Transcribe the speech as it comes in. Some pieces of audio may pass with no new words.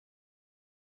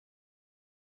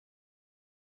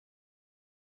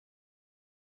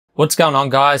What's going on,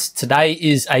 guys? Today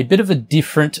is a bit of a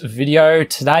different video.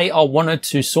 Today I wanted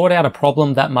to sort out a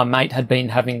problem that my mate had been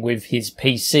having with his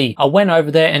PC. I went over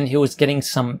there and he was getting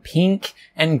some pink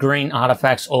and green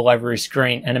artifacts all over his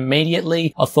screen, and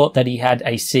immediately I thought that he had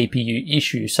a CPU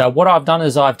issue. So what I've done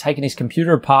is I've taken his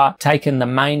computer apart, taken the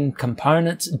main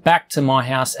components back to my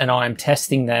house, and I am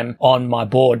testing them on my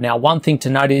board. Now, one thing to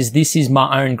note is this is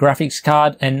my own graphics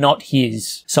card and not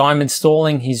his. So I'm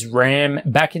installing his RAM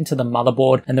back into the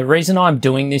motherboard, and the reason I'm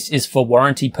doing this is for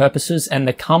warranty purposes, and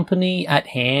the company at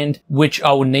hand, which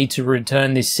I will need to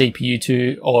return this CPU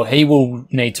to, or he will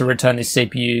need to return this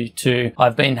CPU to,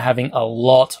 I've been having a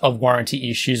lot of warranty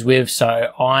issues with.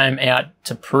 So I'm out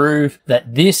to prove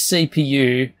that this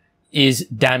CPU is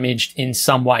damaged in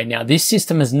some way. Now, this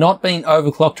system has not been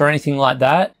overclocked or anything like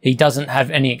that. He doesn't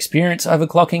have any experience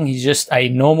overclocking. He's just a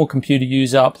normal computer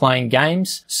user playing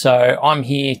games. So I'm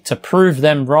here to prove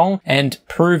them wrong and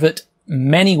prove it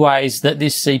many ways that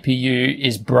this CPU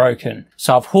is broken.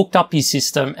 So I've hooked up his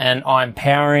system and I'm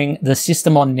powering the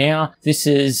system on now. This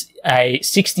is a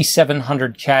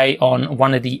 6700K on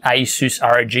one of the Asus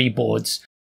ROG boards.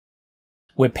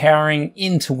 We're powering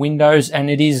into Windows and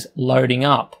it is loading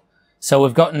up. So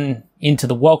we've gotten into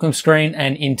the welcome screen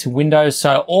and into Windows.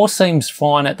 So all seems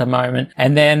fine at the moment.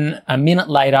 And then a minute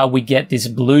later, we get this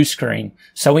blue screen.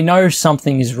 So we know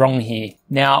something is wrong here.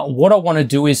 Now, what I want to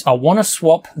do is I want to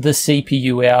swap the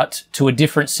CPU out to a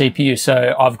different CPU.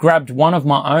 So I've grabbed one of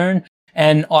my own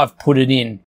and I've put it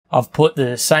in. I've put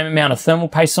the same amount of thermal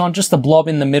paste on, just a blob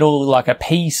in the middle, like a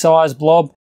pea-sized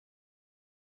blob.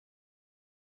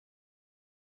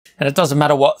 And it doesn't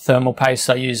matter what thermal paste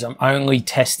I use, I'm only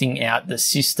testing out the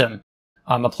system.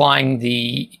 I'm applying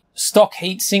the stock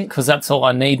heatsink because that's all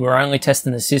I need. We're only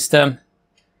testing the system,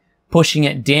 pushing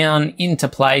it down into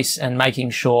place and making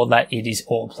sure that it is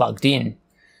all plugged in.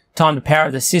 Time to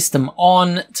power the system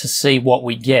on to see what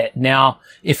we get. Now,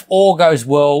 if all goes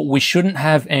well, we shouldn't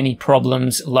have any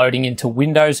problems loading into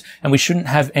Windows and we shouldn't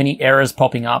have any errors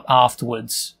popping up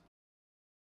afterwards.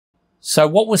 So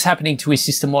what was happening to his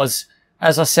system was,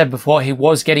 as I said before, he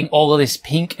was getting all of this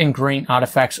pink and green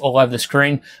artifacts all over the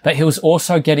screen, but he was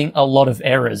also getting a lot of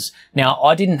errors. Now,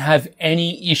 I didn't have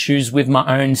any issues with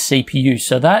my own CPU,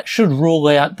 so that should rule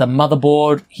out the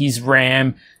motherboard, his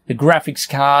RAM, the graphics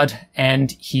card,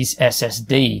 and his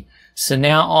SSD. So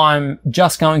now I'm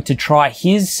just going to try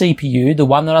his CPU, the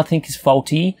one that I think is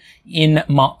faulty, in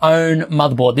my own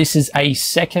motherboard. This is a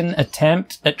second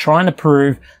attempt at trying to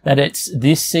prove that it's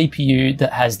this CPU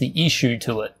that has the issue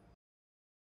to it.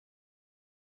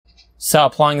 So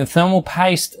applying the thermal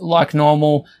paste like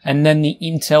normal, and then the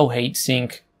Intel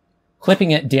heatsink, clipping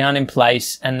it down in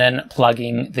place and then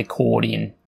plugging the cord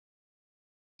in.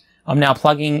 I'm now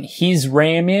plugging his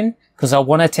RAM in because I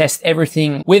want to test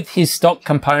everything with his stock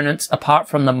components apart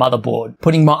from the motherboard.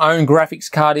 Putting my own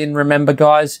graphics card in, remember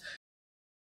guys.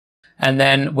 And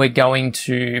then we're going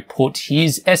to put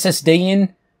his SSD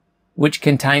in, which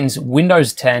contains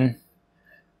Windows 10.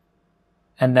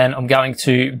 And then I'm going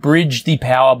to bridge the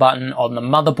power button on the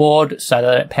motherboard so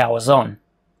that it powers on.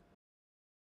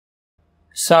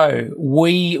 So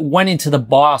we went into the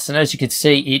BIOS, and as you can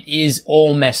see, it is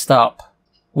all messed up.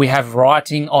 We have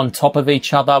writing on top of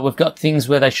each other. We've got things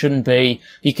where they shouldn't be.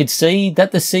 You could see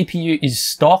that the CPU is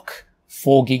stock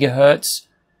 4 gigahertz,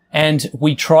 and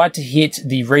we tried to hit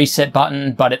the reset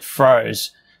button, but it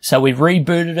froze. So we've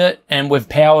rebooted it and we've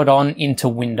powered on into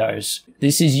Windows.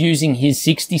 This is using his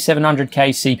 6700K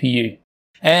CPU.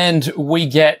 And we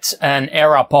get an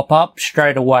error pop up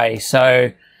straight away.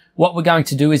 So what we're going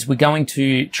to do is we're going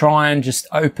to try and just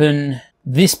open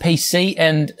this PC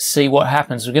and see what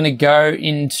happens. We're going to go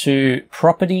into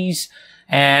properties,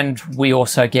 and we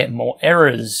also get more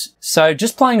errors. So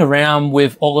just playing around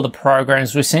with all of the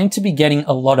programs, we seem to be getting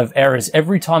a lot of errors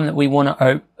every time that we want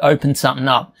to open something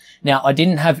up. Now, I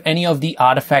didn't have any of the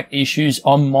artifact issues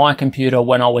on my computer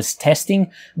when I was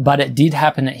testing, but it did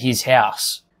happen at his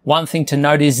house. One thing to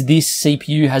note is this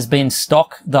CPU has been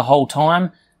stock the whole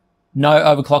time. No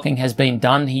overclocking has been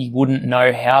done. He wouldn't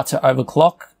know how to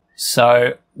overclock.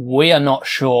 So we are not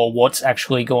sure what's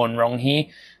actually going wrong here,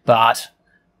 but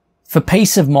for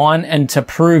peace of mind and to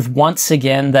prove once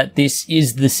again that this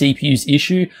is the CPU's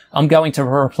issue, I'm going to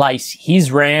replace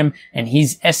his RAM and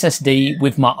his SSD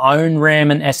with my own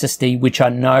RAM and SSD, which I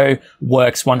know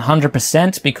works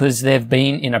 100% because they've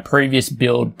been in a previous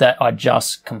build that I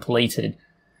just completed.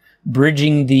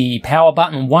 Bridging the power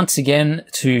button once again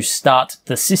to start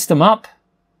the system up.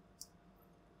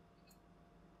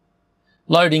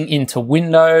 Loading into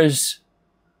Windows.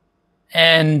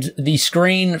 And the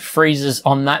screen freezes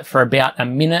on that for about a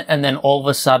minute, and then all of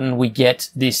a sudden we get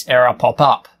this error pop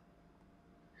up.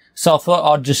 So I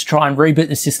thought I'd just try and reboot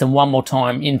the system one more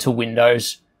time into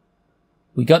Windows.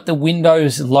 We got the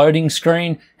Windows loading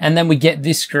screen, and then we get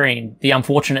this screen. The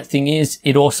unfortunate thing is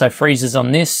it also freezes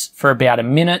on this for about a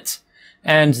minute,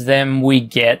 and then we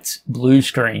get blue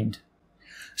screened.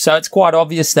 So it's quite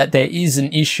obvious that there is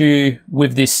an issue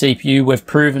with this CPU. We've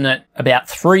proven it about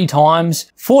 3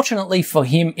 times. Fortunately for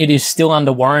him, it is still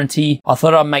under warranty. I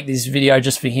thought I'd make this video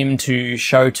just for him to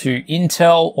show to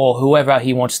Intel or whoever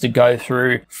he wants to go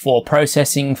through for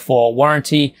processing for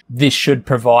warranty. This should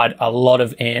provide a lot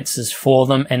of answers for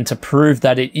them and to prove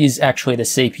that it is actually the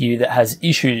CPU that has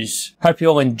issues. Hope you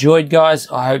all enjoyed, guys.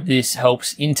 I hope this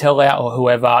helps Intel out or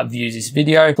whoever views this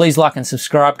video. Please like and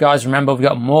subscribe, guys. Remember, we've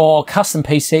got more custom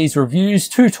PCs, reviews,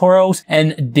 tutorials,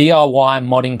 and DIY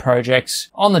modding projects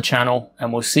on the channel,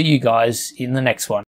 and we'll see you guys in the next one.